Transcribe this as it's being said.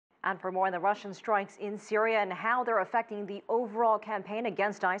And for more on the Russian strikes in Syria and how they're affecting the overall campaign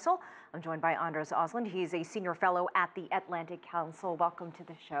against ISIL, I'm joined by Aslund. He's a senior fellow at the Atlantic Council. Welcome to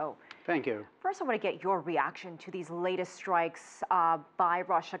the show. Thank you. First, I want to get your reaction to these latest strikes by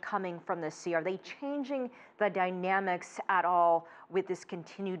Russia coming from the sea. Are they changing the dynamics at all with this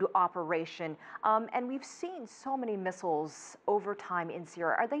continued operation? And we've seen so many missiles over time in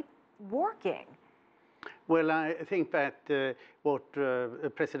Syria. Are they working? Well, I think that what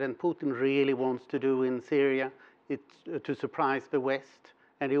President Putin really wants to do in Syria is to surprise the West,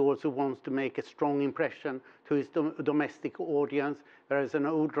 and he also wants to make a strong impression to his domestic audience. There is an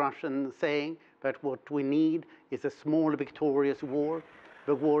old Russian saying that what we need is a small victorious war.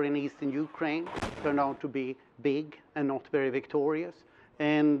 The war in eastern Ukraine turned out to be big and not very victorious,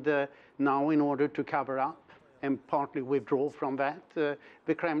 and now in order to cover up and partly withdraw from that,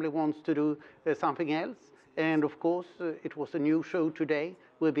 the Kremlin wants to do something else. And of course, it was a new show today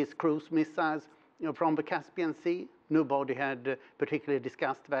with these cruise missiles from the Caspian Sea. Nobody had particularly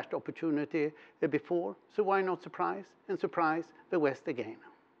discussed that opportunity before. So why not surprise the West again?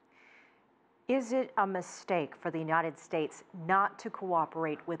 Is it a mistake for the United States not to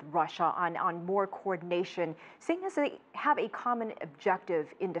cooperate with Russia on more coordination, seeing as they have a common objective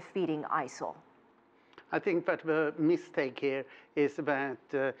in defeating ISIL? I think that the mistake here is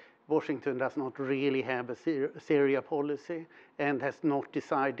that Washington does not really have a Syria policy and has not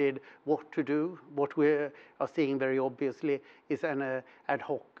decided what to do. What we are seeing very obviously is an ad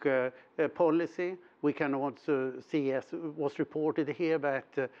hoc policy. We can also see, as was reported here,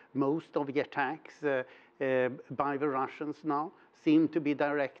 that most of the attacks by the Russians now seem to be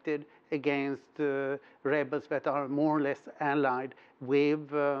directed against rebels that are more or less allied with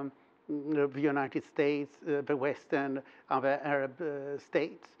the United States, the West, and other Arab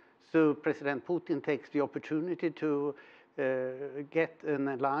states. So President Putin takes the opportunity to get an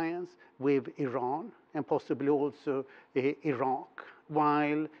alliance with Iran and possibly also Iraq,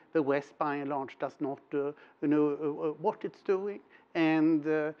 while the West, by and large, does not know what it's doing,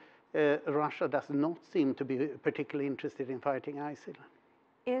 and Russia does not seem to be particularly interested in fighting ISIL.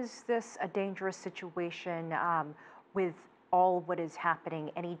 Is this a dangerous situation with all what is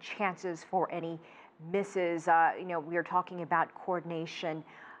happening? Any chances for any misses? We are talking about coordination.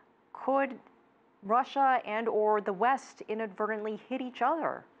 Could Russia and or the West inadvertently hit each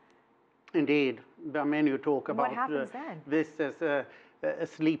other? Indeed. There are many who talk about this as a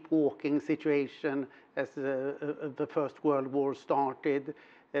sleepwalking situation as the First World War started,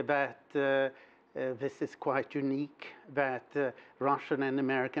 that this is quite unique, that Russian and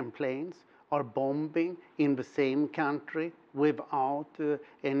American planes are bombing in the same country without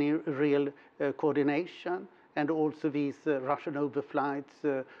any real coordination, and also these Russian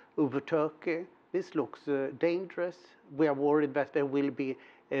overflights over Turkey. This looks dangerous. We are worried that there will be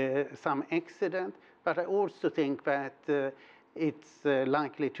some accident, but I also think that it's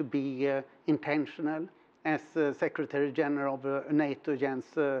likely to be intentional, as Secretary General of NATO Jens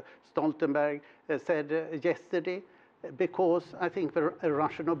Stoltenberg said yesterday, because I think the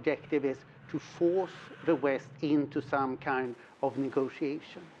Russian objective is to force the West into some kind of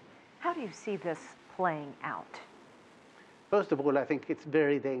negotiation. How do you see this playing out? First of all, I think it's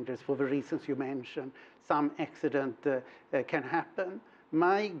very dangerous for the reasons you mentioned. Some accident can happen.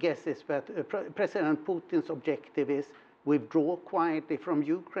 My guess is that President Putin's objective is withdraw quietly from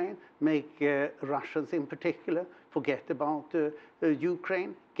Ukraine, make Russians in particular forget about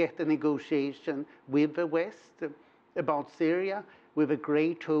Ukraine, get a negotiation with the West about Syria, with a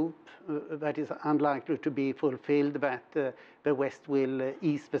great hope that is unlikely to be fulfilled, that the West will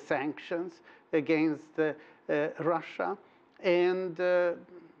ease the sanctions against Russia, and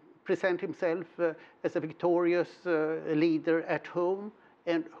present himself as a victorious leader at home,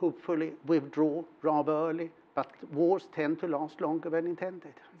 and hopefully withdraw rather early. But wars tend to last longer than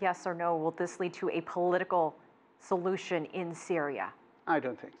intended. Yes or no, will this lead to a political solution in Syria? I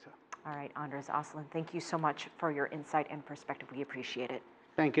don't think so. All right, Aslund, thank you so much for your insight and perspective. We appreciate it.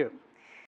 Thank you.